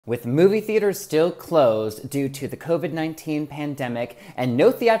With movie theaters still closed due to the COVID-19 pandemic and no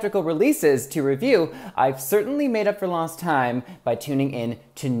theatrical releases to review, I've certainly made up for lost time by tuning in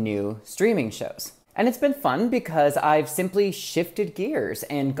to new streaming shows. And it's been fun because I've simply shifted gears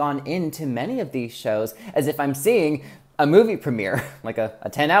and gone into many of these shows as if I'm seeing a movie premiere, like a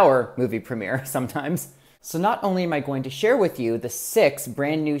 10-hour movie premiere sometimes. So not only am I going to share with you the 6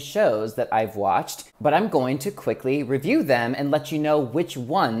 brand new shows that I've watched, but I'm going to quickly review them and let you know which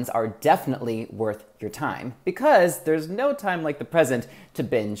ones are definitely worth your time. Because there's no time like the present to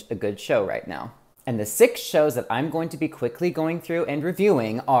binge a good show right now. And the 6 shows that I'm going to be quickly going through and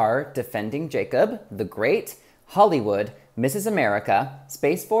reviewing are Defending Jacob, The Great, Hollywood, Mrs. America,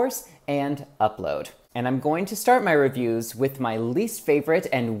 Space Force, and Upload. And I'm going to start my reviews with my least favorite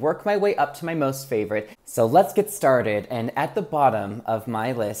and work my way up to my most favorite. So let's get started, and at the bottom of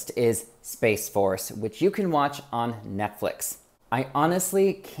my list is Space Force, which you can watch on Netflix. I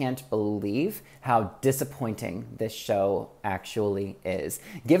honestly can't believe how disappointing this show actually is,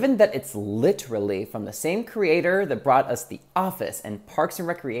 given that it's literally from the same creator that brought us The Office and Parks and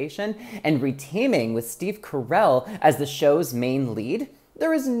Recreation, and reteaming with Steve Carell as the show's main lead.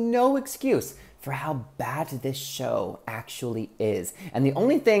 There is no excuse for how bad this show actually is. And the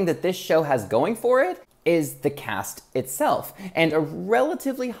only thing that this show has going for it is the cast itself, and a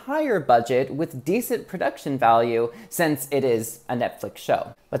relatively higher budget with decent production value since it is a Netflix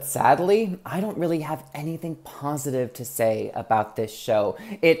show. But sadly, I don't really have anything positive to say about this show.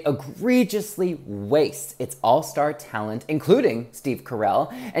 It egregiously wastes its all-star talent, including Steve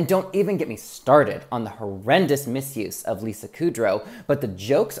Carell, and don't even get me started on the horrendous misuse of Lisa Kudrow, but the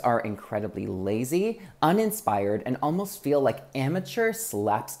jokes are incredibly lazy, uninspired, and almost feel like amateur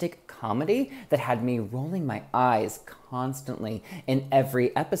slapstick comedy that had me rolling my eyes constantly in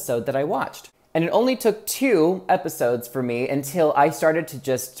every episode that I watched. And it only took 2 episodes for me until I started to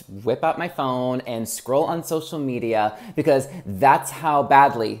just whip out my phone and scroll on social media, because that's how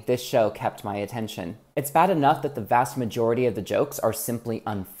badly this show kept my attention. It's bad enough that the vast majority of the jokes are simply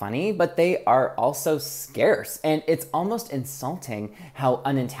unfunny, but they are also scarce, and it's almost insulting how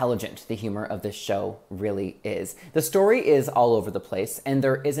unintelligent the humor of this show really is. The story is all over the place, and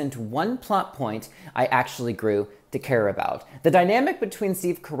there isn't one plot point I actually grew to care about. The dynamic between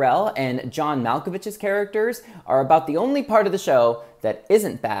Steve Carell and John Malkovich's characters are about the only part of the show that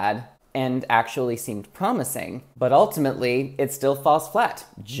isn't bad and actually seemed promising, but ultimately it still falls flat,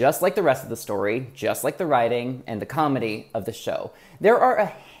 just like the rest of the story, just like the writing and the comedy of the show. There are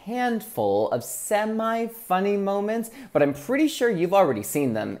a handful of semi-funny moments, but I'm pretty sure you've already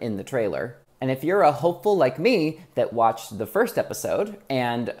seen them in the trailer. And if you're a hopeful like me that watched the first episode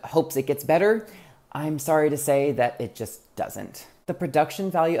and hopes it gets better, I'm sorry to say that it just doesn't. The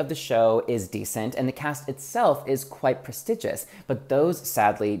production value of the show is decent, and the cast itself is quite prestigious, but those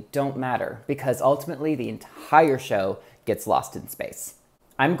sadly don't matter, because ultimately the entire show gets lost in space.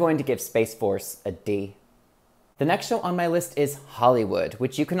 I'm going to give Space Force a D. The next show on my list is Hollywood,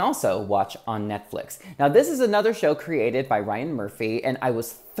 which you can also watch on Netflix. Now, this is another show created by Ryan Murphy, and I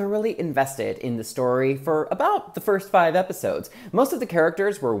was thoroughly invested in the story for about the first 5 episodes. Most of the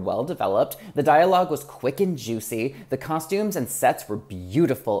characters were well developed, the dialogue was quick and juicy, the costumes and sets were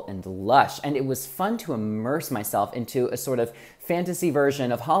beautiful and lush, and it was fun to immerse myself into a sort of fantasy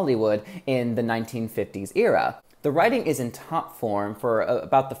version of Hollywood in the 1950s era. The writing is in top form for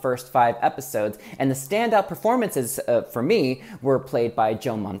about the first 5 episodes, and the standout performances for me were played by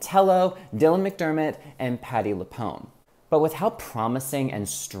Joe Mantello, Dylan McDermott, and Patti LuPone. But with how promising and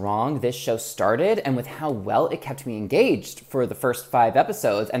strong this show started, and with how well it kept me engaged for the first 5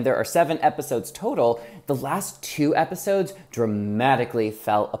 episodes, and there are 7 episodes total, the last 2 episodes dramatically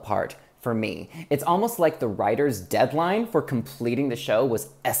fell apart for me. It's almost like the writer's deadline for completing the show was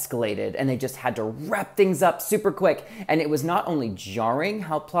escalated, and they just had to wrap things up super quick. And it was not only jarring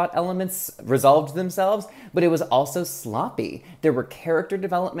how plot elements resolved themselves, but it was also sloppy. There were character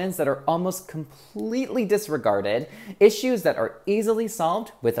developments that are almost completely disregarded, issues that are easily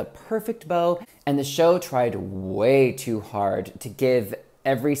solved with a perfect bow, and the show tried way too hard to give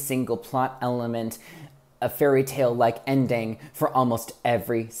every single plot element a fairy tale-like ending for almost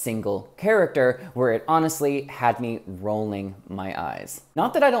every single character, where it honestly had me rolling my eyes.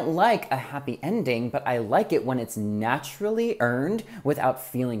 Not that I don't like a happy ending, but I like it when it's naturally earned without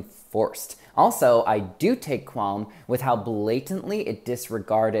feeling forced. Also, I do take qualm with how blatantly it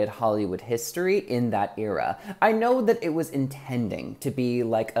disregarded Hollywood history in that era. I know that it was intending to be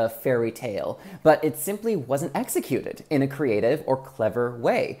like a fairy tale, but it simply wasn't executed in a creative or clever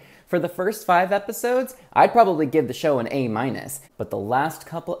way. For the first 5 episodes, I'd probably give the show an A-, but the last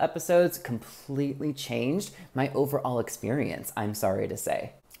couple episodes completely changed my overall experience, I'm sorry to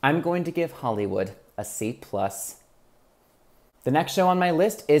say. I'm going to give Hollywood a C+. The next show on my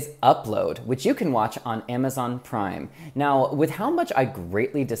list is Upload, which you can watch on Amazon Prime. Now, with how much I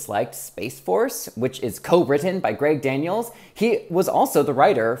greatly disliked Space Force, which is co-written by Greg Daniels, he was also the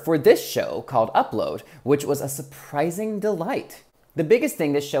writer for this show called Upload, which was a surprising delight. The biggest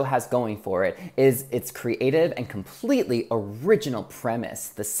thing this show has going for it is its creative and completely original premise,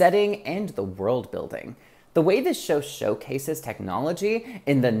 the setting, and the world building. The way this show showcases technology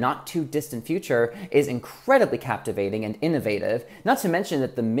in the not-too-distant future is incredibly captivating and innovative, not to mention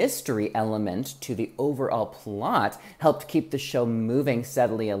that the mystery element to the overall plot helped keep the show moving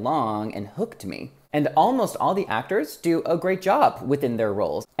steadily along and hooked me. And almost all the actors do a great job within their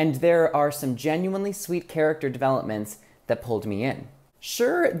roles, and there are some genuinely sweet character developments that pulled me in.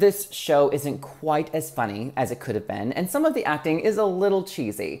 Sure, this show isn't quite as funny as it could have been, and some of the acting is a little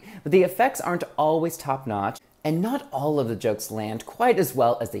cheesy, but the effects aren't always top-notch, and not all of the jokes land quite as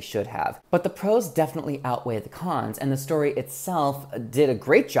well as they should have. But the pros definitely outweigh the cons, and the story itself did a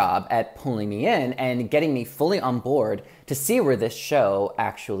great job at pulling me in and getting me fully on board to see where this show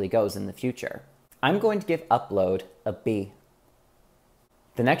actually goes in the future. I'm going to give Upload a B.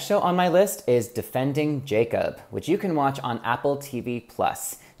 The next show on my list is Defending Jacob, which you can watch on Apple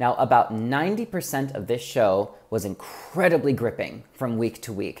TV+. Now, about 90% of this show was incredibly gripping from week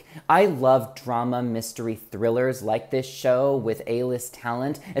to week. I love drama, mystery thrillers like this show with A-list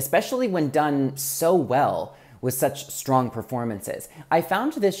talent, especially when done so well with such strong performances. I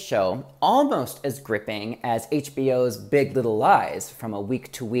found this show almost as gripping as HBO's Big Little Lies from a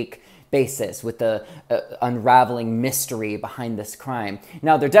week-to-week basis with the unraveling mystery behind this crime.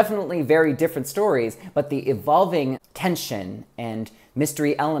 Now, they're definitely very different stories, but the evolving tension and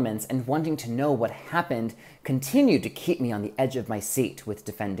mystery elements and wanting to know what happened continued to keep me on the edge of my seat with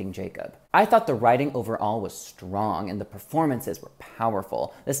Defending Jacob. I thought the writing overall was strong and the performances were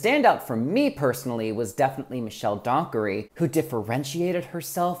powerful. The standout for me personally was definitely Michelle Dockery, who differentiated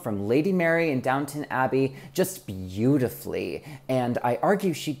herself from Lady Mary in Downton Abbey just beautifully, and I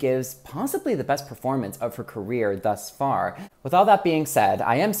argue she gives possibly the best performance of her career thus far. With all that being said,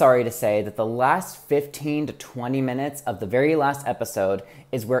 I am sorry to say that the last 15 to 20 minutes of the very last episode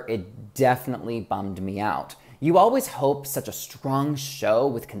is where it definitely bummed me out. You always hope such a strong show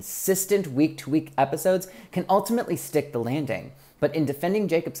with consistent week-to-week episodes can ultimately stick the landing. But in Defending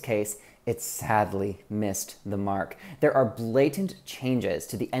Jacob's case, it sadly missed the mark. There are blatant changes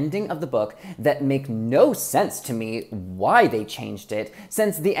to the ending of the book that make no sense to me why they changed it,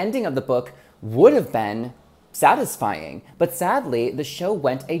 since the ending of the book would have been satisfying. But sadly, the show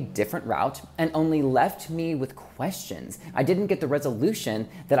went a different route and only left me with questions. I didn't get the resolution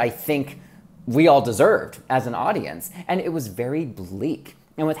that I think we all deserved as an audience, and it was very bleak.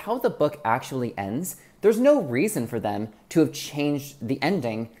 And with how the book actually ends, there's no reason for them to have changed the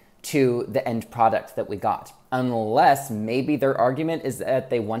ending to the end product that we got. Unless maybe their argument is that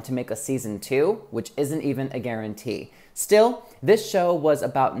they want to make a season 2, which isn't even a guarantee. Still, this show was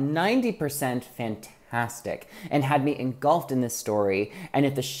about 90% fantastic and had me engulfed in this story, and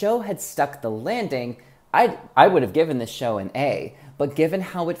if the show had stuck the landing, I would have given this show an A, but given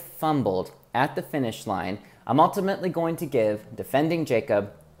how it fumbled at the finish line, I'm ultimately going to give Defending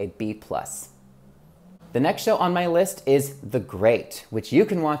Jacob a B+. The next show on my list is The Great, which you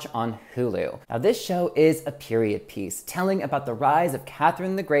can watch on Hulu. Now, this show is a period piece telling about the rise of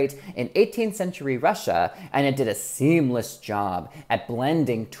Catherine the Great in 18th century Russia, and it did a seamless job at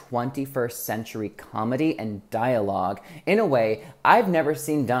blending 21st century comedy and dialogue in a way I've never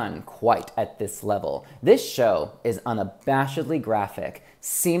seen done quite at this level. This show is unabashedly graphic,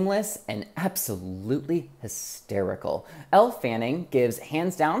 seamless, and absolutely hysterical. Elle Fanning gives,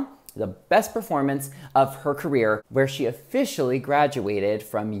 hands down, the best performance of her career, where she officially graduated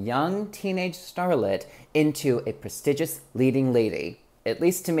from young teenage starlet into a prestigious leading lady, at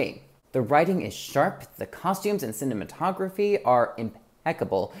least to me. The writing is sharp, the costumes and cinematography are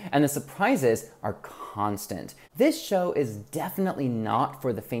impeccable, and the surprises are constant. This show is definitely not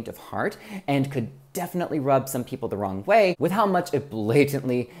for the faint of heart and could definitely rub some people the wrong way with how much it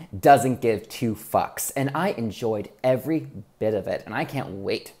blatantly doesn't give two fucks, and I enjoyed every bit of it, and I can't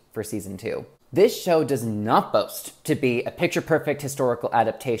wait for season 2. This show does not boast to be a picture-perfect historical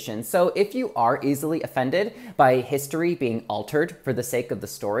adaptation, so if you are easily offended by history being altered for the sake of the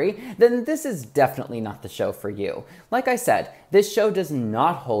story, then this is definitely not the show for you. Like I said, this show does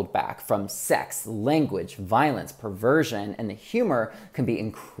not hold back from sex, language, violence, perversion, and the humor can be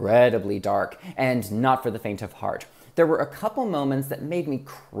incredibly dark and not for the faint of heart. There were a couple moments that made me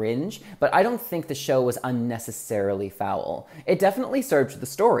cringe, but I don't think the show was unnecessarily foul. It definitely served the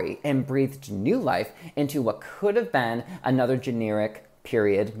story and breathed new life into what could have been another generic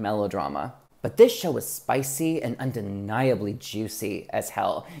period melodrama. But this show was spicy and undeniably juicy as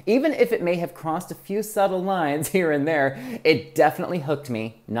hell. Even if it may have crossed a few subtle lines here and there, it definitely hooked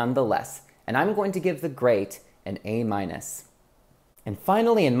me nonetheless. And I'm going to give The Great an A-. And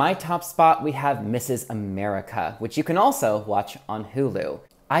finally, in my top spot, we have Mrs. America, which you can also watch on Hulu.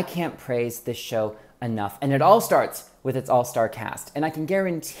 I can't praise this show enough, and it all starts with its all-star cast. And I can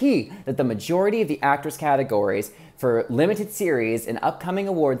guarantee that the majority of the actors categories for limited series in upcoming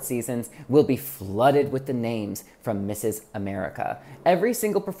award seasons will be flooded with the names from Mrs. America. Every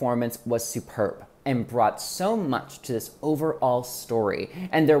single performance was superb and brought so much to this overall story,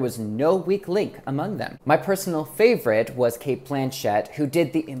 and there was no weak link among them. My personal favorite was Cate Blanchett, who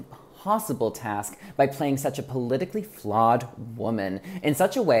did the impossible task by playing such a politically flawed woman in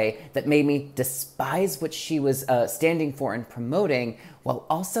such a way that made me despise what she was standing for and promoting, while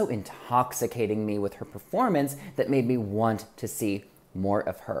also intoxicating me with her performance that made me want to see more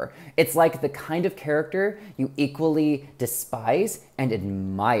of her. It's like the kind of character you equally despise and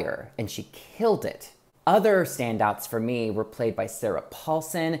admire, and she killed it. Other standouts for me were played by Sarah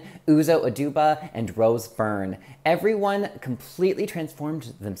Paulson, Uzo Aduba, and Rose Byrne. Everyone completely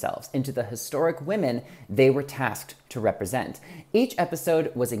transformed themselves into the historic women they were tasked to represent. Each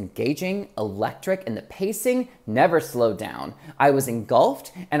episode was engaging, electric, and the pacing never slowed down. I was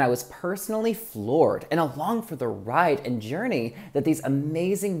engulfed, and I was personally floored and along for the ride and journey that these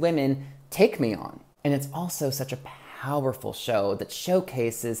amazing women take me on. And it's also such a powerful show that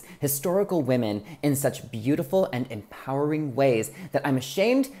showcases historical women in such beautiful and empowering ways that I'm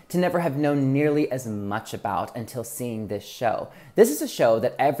ashamed to never have known nearly as much about until seeing this show. This is a show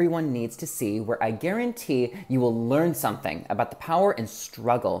that everyone needs to see, where I guarantee you will learn something about the power and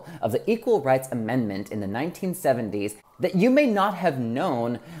struggle of the Equal Rights Amendment in the 1970s that you may not have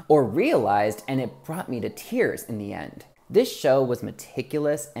known or realized, and it brought me to tears in the end. This show was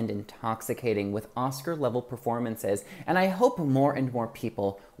meticulous and intoxicating with Oscar-level performances, and I hope more and more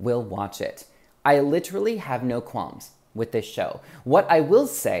people will watch it. I literally have no qualms with this show. What I will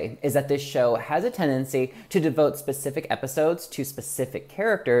say is that this show has a tendency to devote specific episodes to specific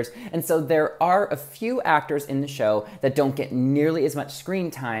characters, and so there are a few actors in the show that don't get nearly as much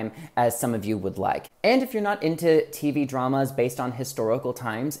screen time as some of you would like. And if you're not into TV dramas based on historical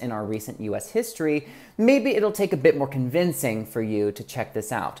times in our recent US history, maybe it'll take a bit more convincing for you to check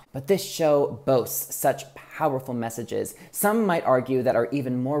this out. But this show boasts such powerful messages, some might argue that are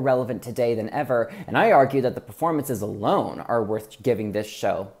even more relevant today than ever, and I argue that the performances alone are worth giving this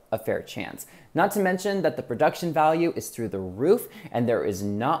show a fair chance. Not to mention that the production value is through the roof, and there is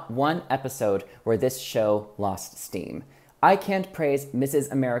not one episode where this show lost steam. I can't praise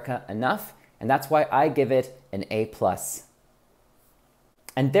Mrs. America enough, and that's why I give it an A+.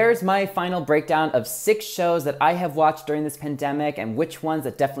 And there's my final breakdown of 6 shows that I have watched during this pandemic and which ones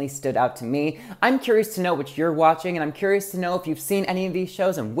that definitely stood out to me. I'm curious to know what you're watching, and I'm curious to know if you've seen any of these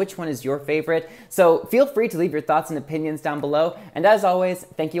shows and which one is your favorite. So feel free to leave your thoughts and opinions down below. And as always,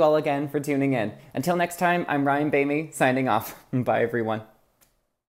 thank you all again for tuning in. Until next time, I'm Ryan Bamey, signing off. Bye, everyone.